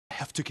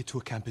have to get to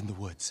a camp in the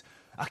woods,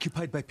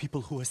 occupied by people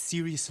who are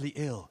seriously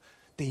ill.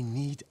 They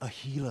need a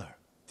healer.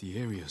 The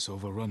area's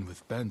overrun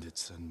with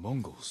bandits and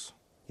Mongols.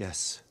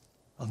 Yes,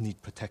 I'll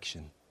need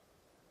protection.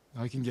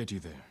 I can get you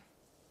there.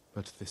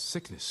 But this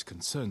sickness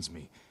concerns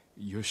me.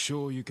 You're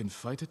sure you can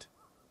fight it?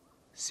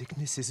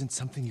 Sickness isn't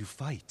something you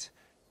fight.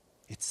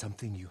 It's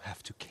something you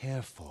have to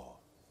care for.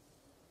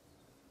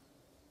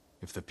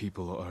 If the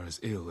people are as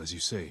ill as you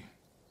say,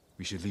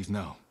 we should leave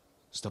now.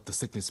 Stop the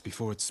sickness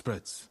before it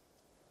spreads.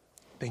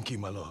 Thank you,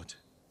 my lord.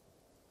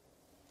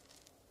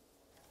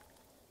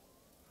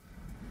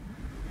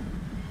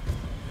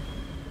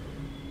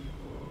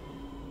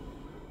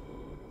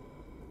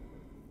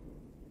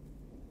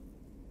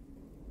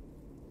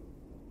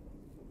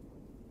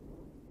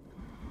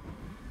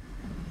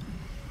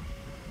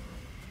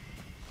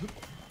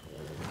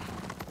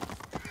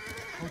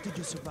 How did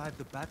you survive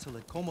the battle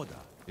at Komoda?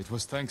 It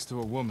was thanks to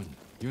a woman,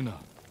 Yuna.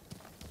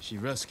 She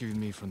rescued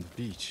me from the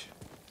beach,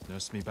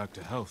 nursed me back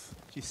to health.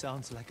 She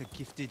sounds like a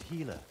gifted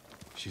healer.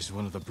 She's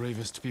one of the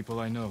bravest people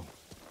I know.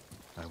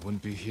 I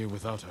wouldn't be here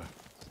without her.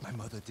 My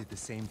mother did the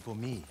same for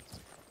me.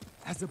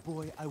 As a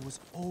boy, I was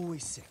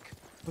always sick,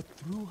 but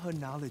through her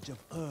knowledge of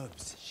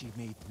herbs, she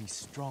made me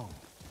strong.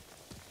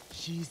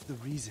 She's the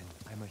reason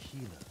I'm a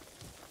healer.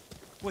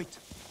 Wait,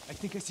 I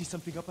think I see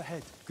something up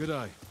ahead. Good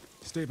eye.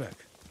 Stay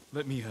back.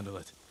 Let me handle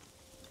it.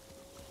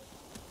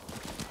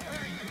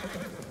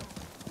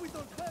 We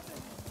don't have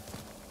any!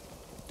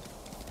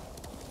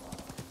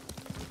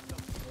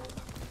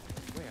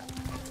 Where?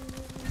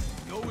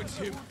 No, it's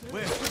him.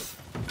 Where?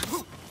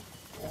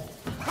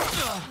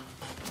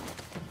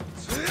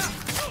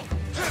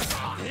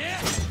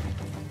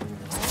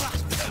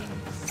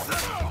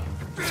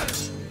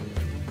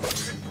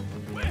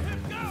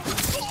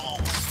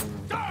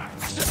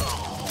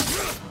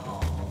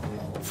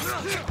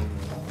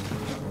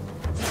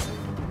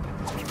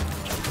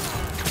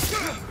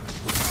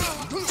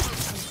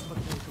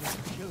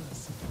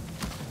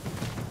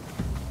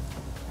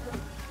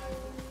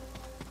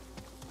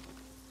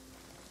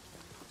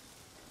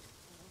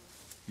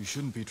 You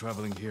shouldn't be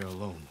traveling here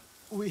alone.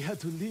 We had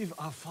to leave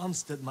our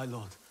farmstead, my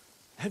lord.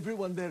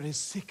 Everyone there is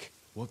sick.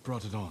 What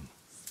brought it on?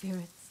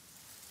 Spirits.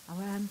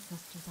 Our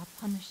ancestors are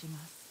punishing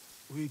us.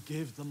 We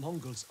gave the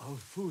Mongols our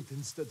food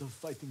instead of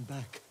fighting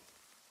back.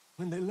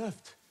 When they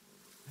left,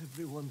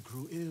 everyone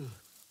grew ill.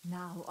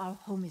 Now our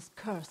home is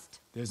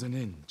cursed. There's an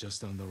inn just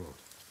down the road.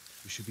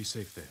 You should be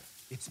safe there.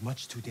 It's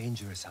much too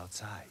dangerous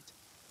outside.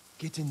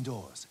 Get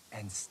indoors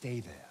and stay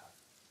there.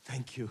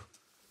 Thank you.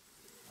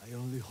 I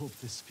only hope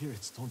the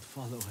spirits don't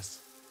follow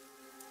us.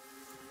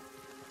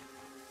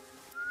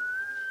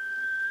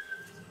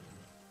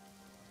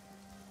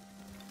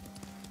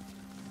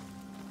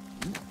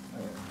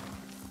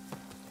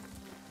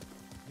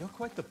 You're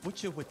quite the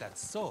butcher with that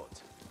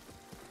sword.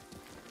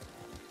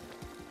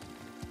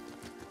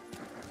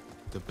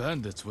 The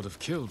bandits would have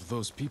killed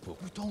those people.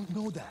 You don't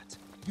know that.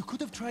 You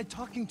could have tried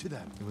talking to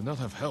them. It would not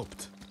have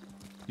helped.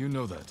 You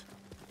know that.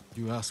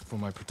 You asked for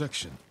my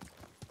protection.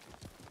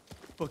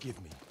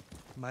 Forgive me.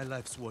 My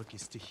life's work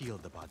is to heal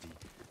the body,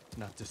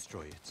 not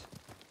destroy it.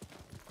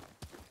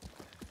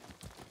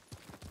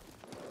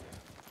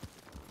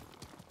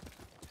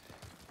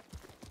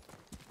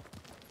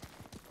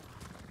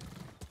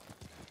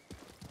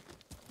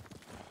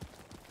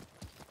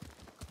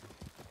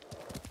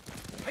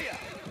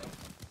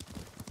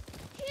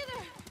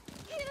 Healer!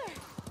 Healer!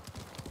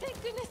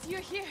 Thank goodness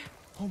you're here.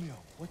 Homeo,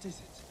 what is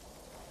it?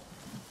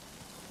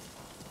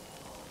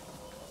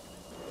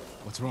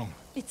 What's wrong?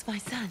 It's my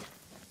son.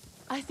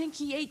 I think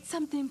he ate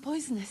something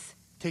poisonous.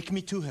 Take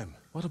me to him.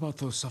 What about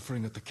those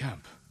suffering at the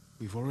camp?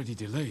 We've already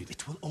delayed.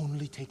 It will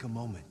only take a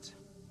moment.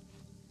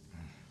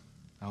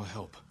 I'll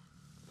help.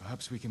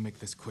 Perhaps we can make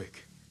this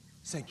quick.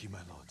 Thank you, my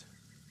lord.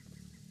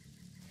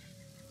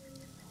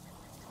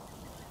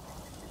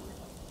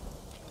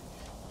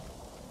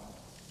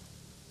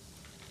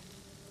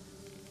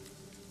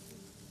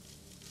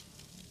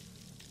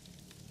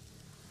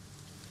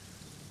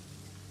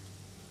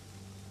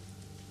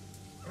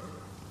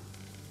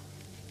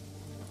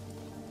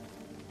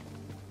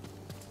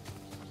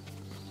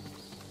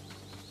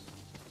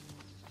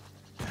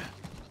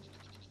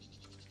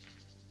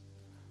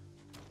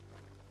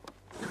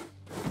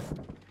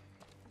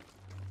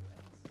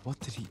 What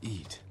did he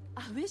eat?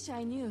 I wish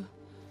I knew.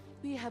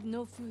 We have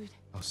no food.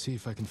 I'll see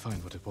if I can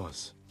find what it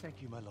was.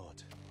 Thank you, my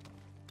lord.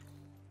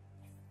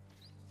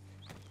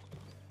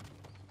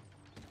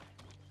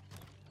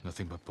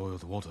 Nothing but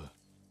boiled water.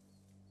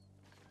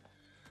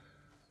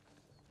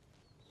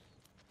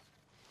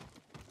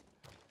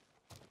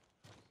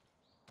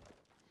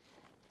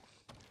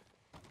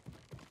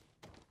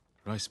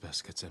 Rice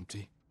basket's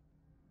empty.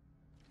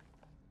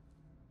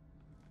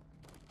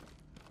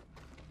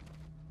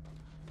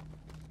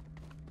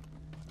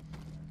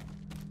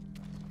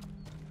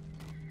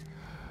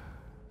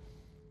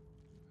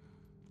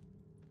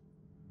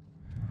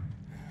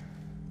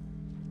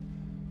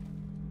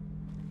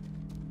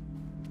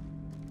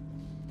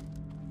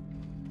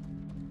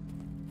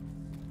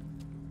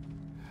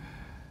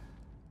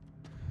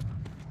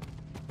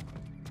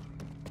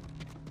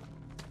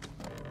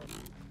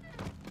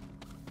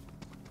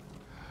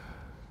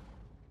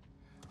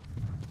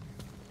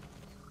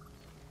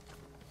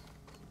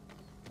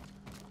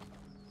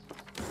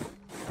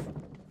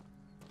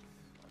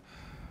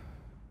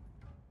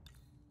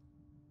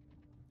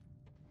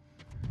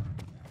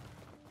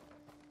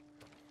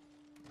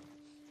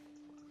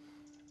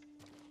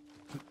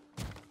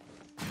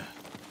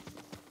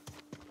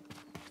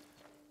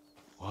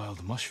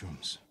 Wild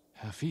mushrooms,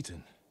 half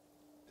eaten.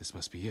 This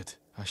must be it.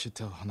 I should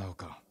tell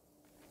Hanaoka.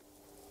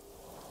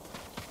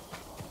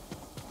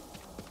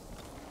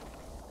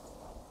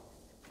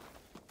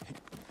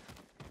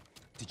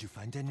 Did you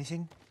find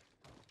anything?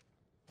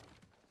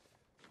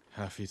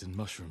 Half-eaten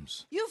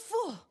mushrooms. You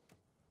fool!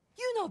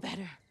 You know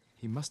better.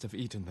 He must have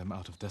eaten them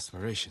out of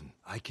desperation.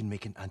 I can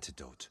make an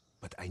antidote,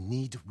 but I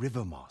need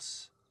river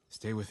moss.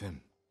 Stay with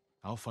him.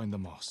 I'll find the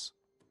moss.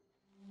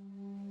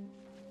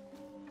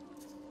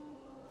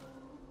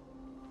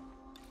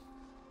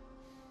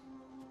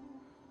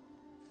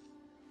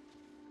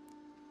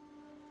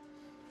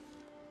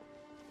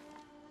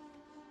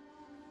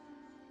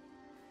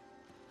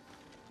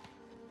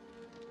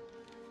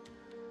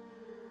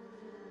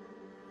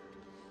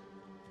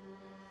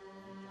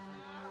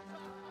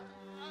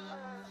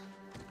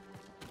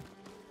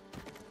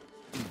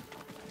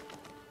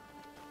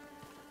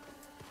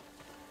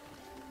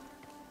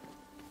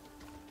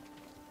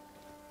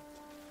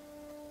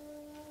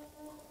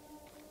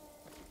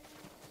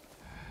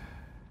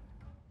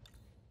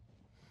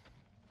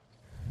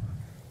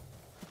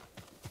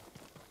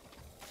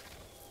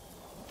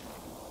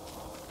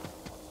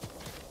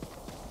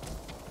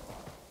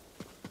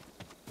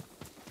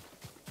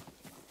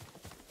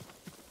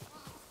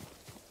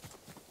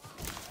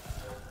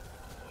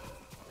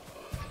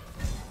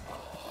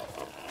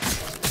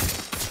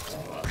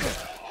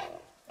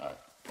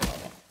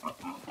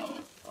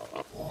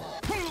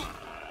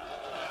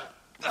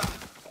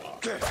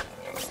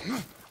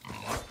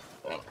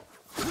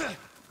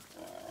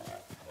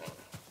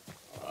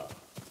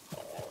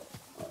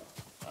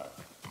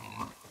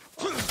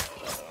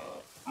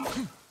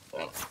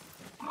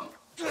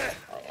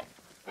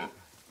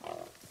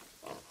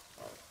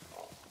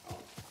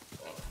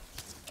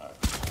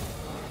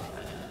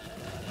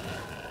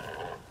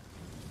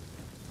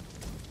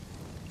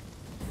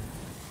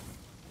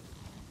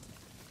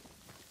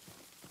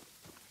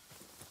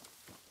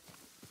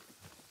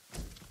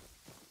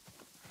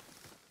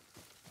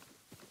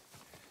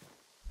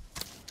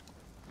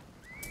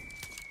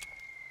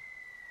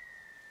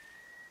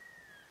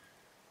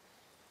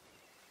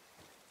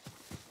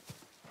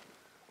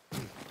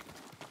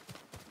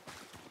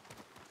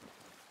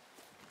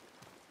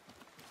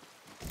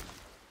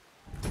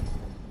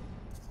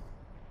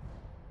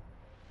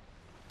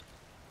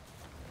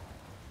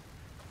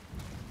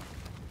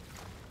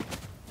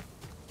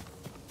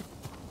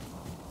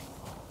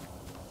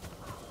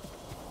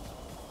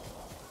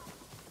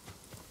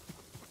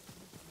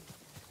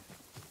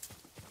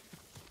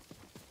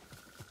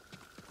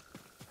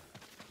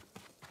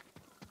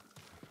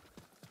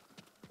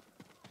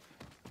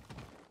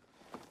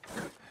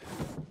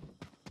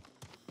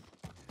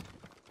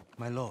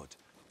 My lord,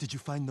 did you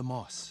find the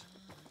moss?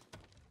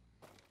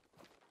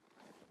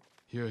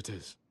 Here it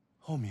is.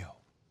 Homeo,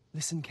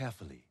 listen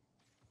carefully.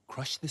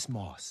 Crush this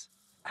moss,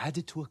 add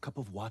it to a cup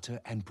of water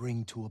and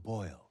bring to a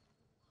boil.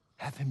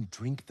 Have him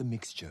drink the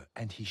mixture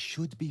and he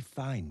should be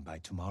fine by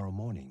tomorrow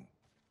morning.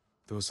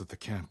 Those at the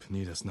camp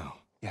need us now.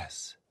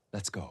 Yes,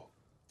 let's go.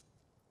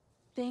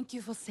 Thank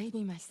you for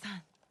saving my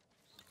son.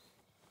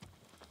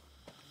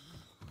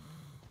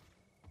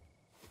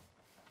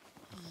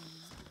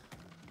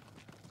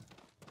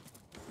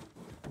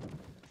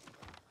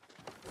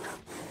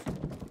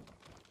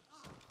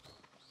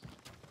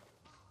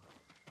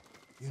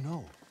 You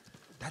know,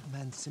 that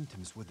man's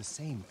symptoms were the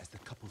same as the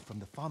couple from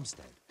the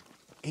farmstead.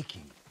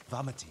 Aching,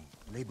 vomiting,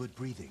 labored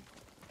breathing.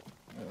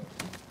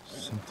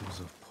 Symptoms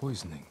of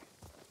poisoning.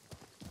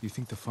 You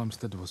think the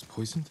farmstead was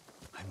poisoned?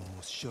 I'm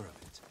almost sure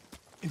of it.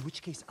 In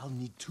which case, I'll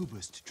need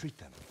tubers to treat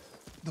them.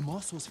 The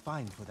moss was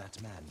fine for that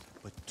man,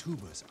 but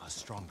tubers are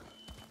stronger.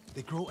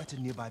 They grow at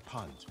a nearby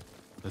pond.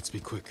 Let's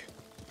be quick.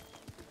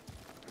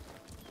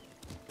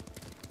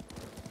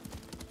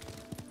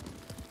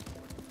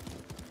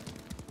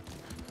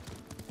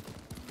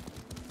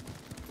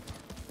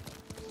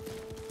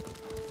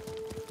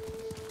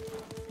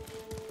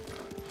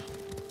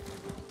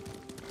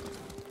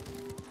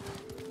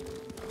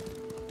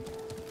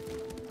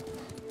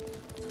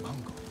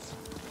 Mongols.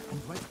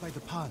 And right by the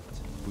pond.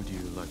 Would you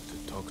like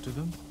to talk to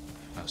them?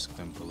 Ask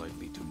them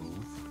politely to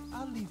move?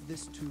 I'll leave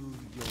this to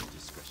your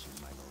discretion,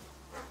 my lord.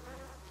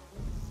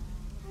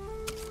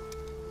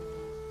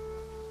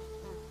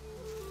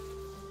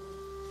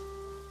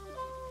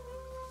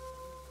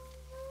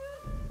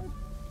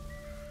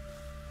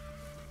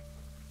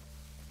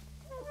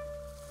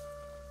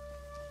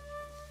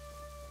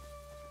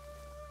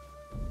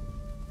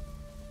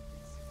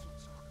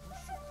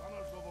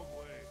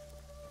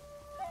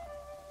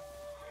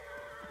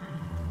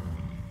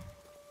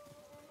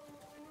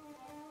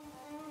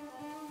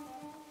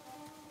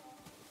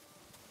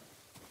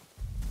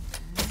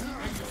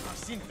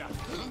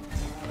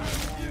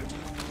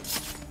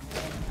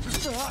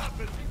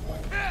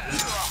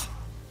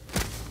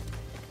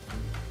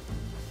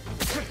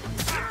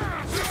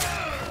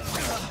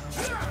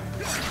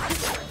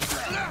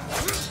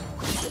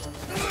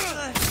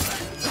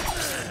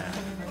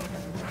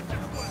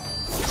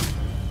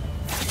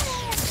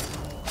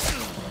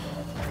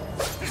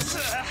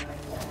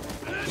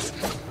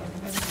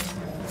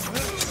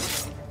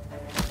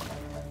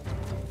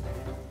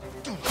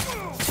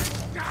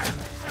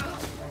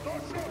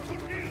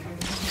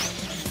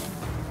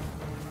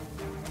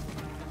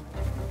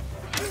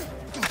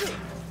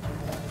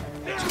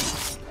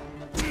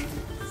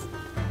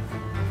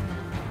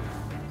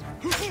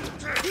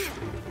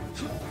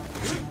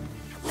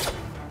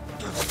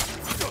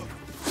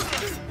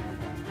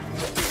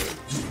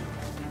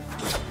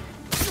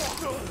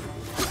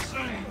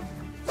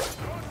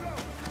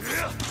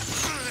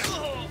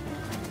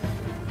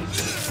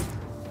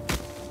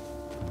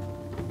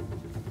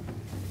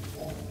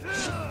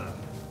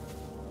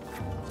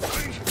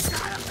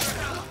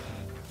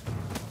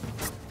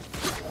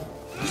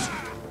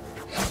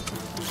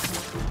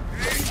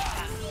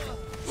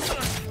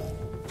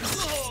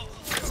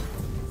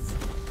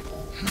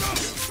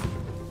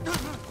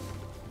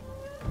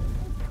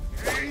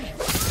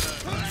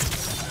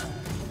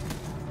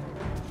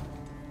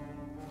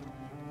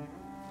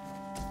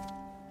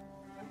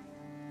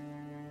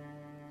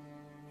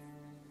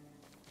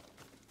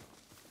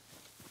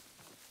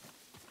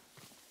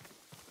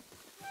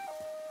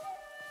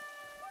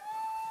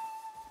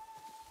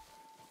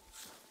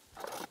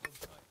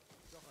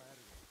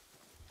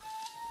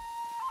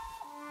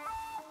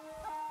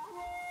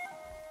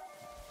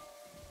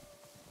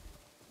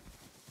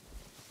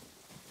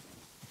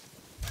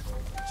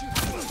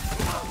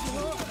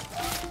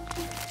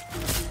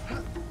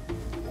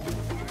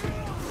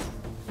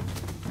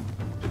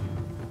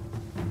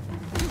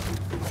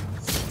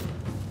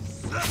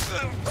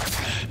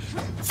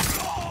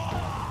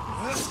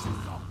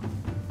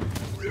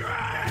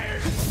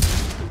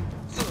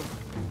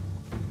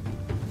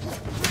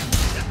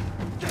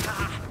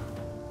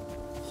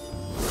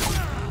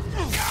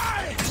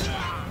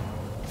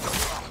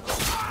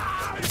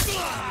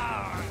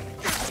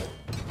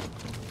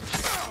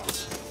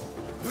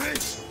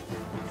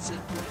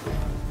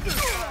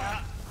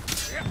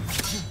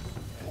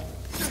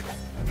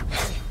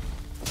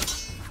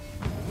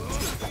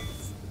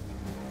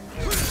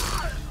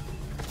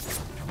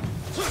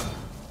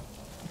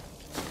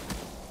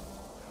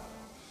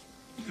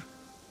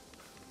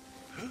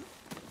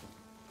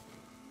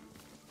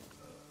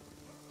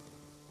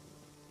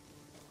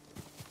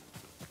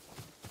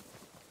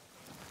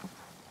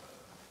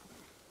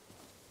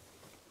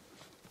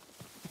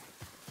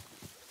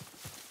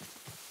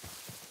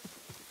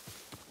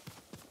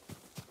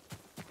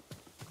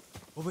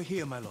 Over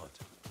here, my lord.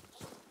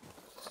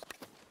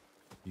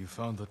 You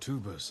found the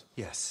tubers?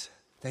 Yes.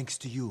 Thanks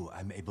to you,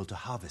 I'm able to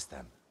harvest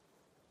them.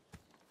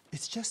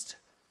 It's just...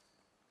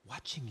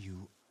 watching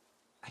you,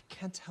 I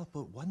can't help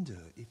but wonder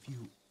if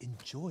you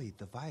enjoy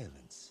the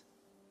violence.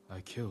 I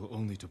kill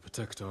only to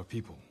protect our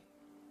people.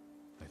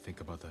 I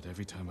think about that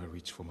every time I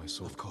reach for my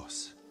sword. Of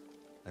course.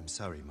 I'm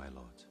sorry, my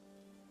lord.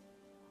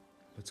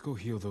 Let's go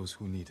heal those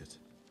who need it.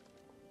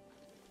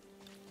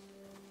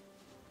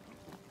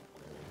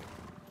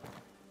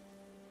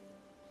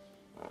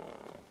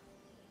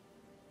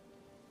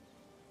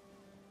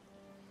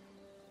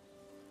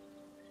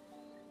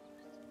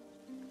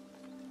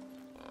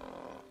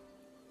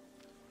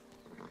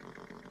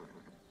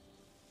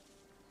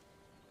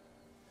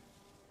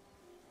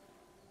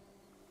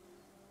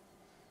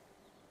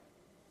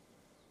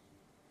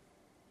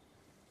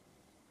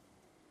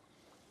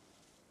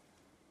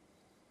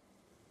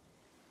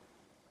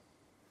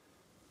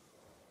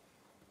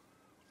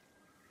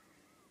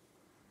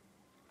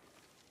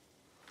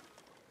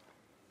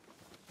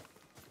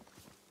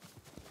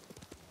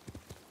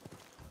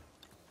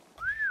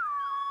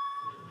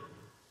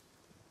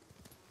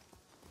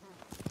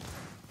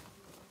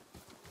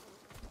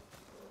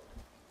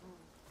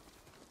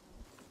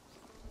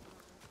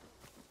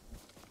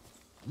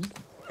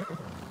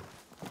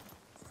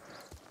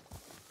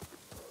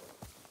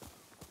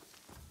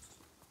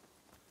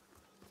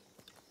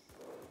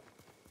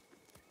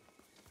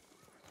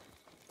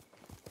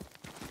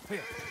 Here.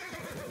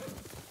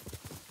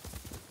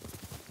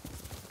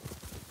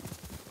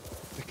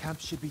 The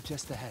camp should be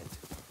just ahead.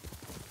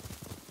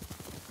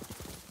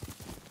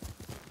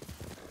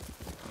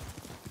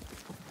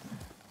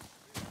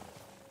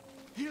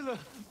 Healer,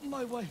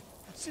 my wife,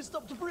 she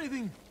stopped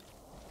breathing.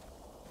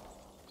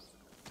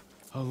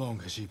 How long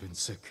has she been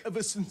sick?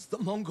 Ever since the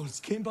Mongols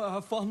came by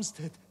our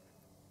farmstead.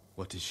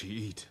 What did she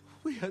eat?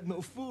 We had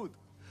no food.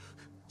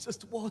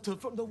 Just water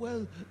from the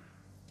well.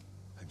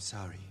 I'm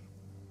sorry.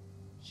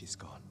 She's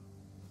gone.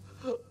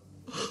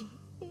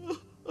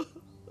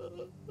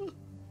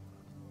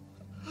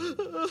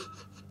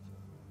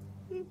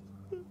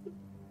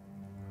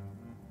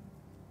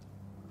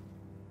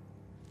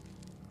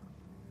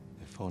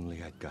 If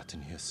only I'd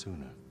gotten here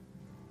sooner.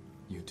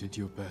 You did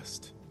your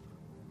best.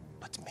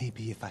 But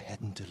maybe if I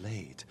hadn't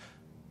delayed,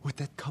 with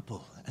that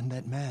couple and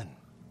that man.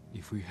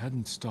 If we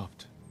hadn't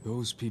stopped,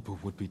 those people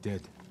would be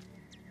dead.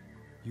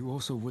 You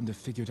also wouldn't have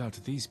figured out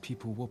these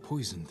people were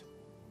poisoned.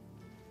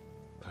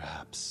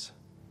 Perhaps.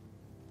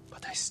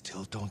 But I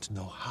still don't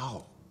know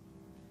how.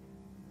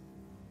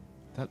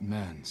 That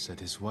man said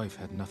his wife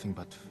had nothing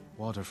but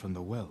water from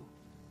the well.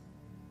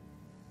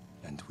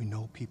 And we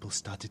know people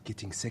started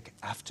getting sick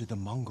after the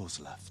Mongols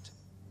left.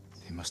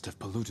 They must have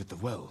polluted the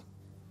well.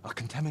 A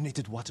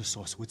contaminated water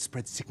source would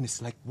spread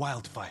sickness like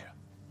wildfire.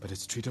 But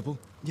it's treatable?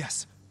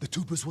 Yes, the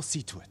tubers will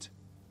see to it.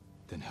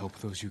 Then help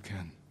those you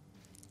can.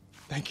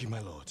 Thank you, my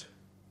lord.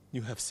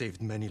 You have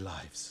saved many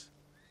lives.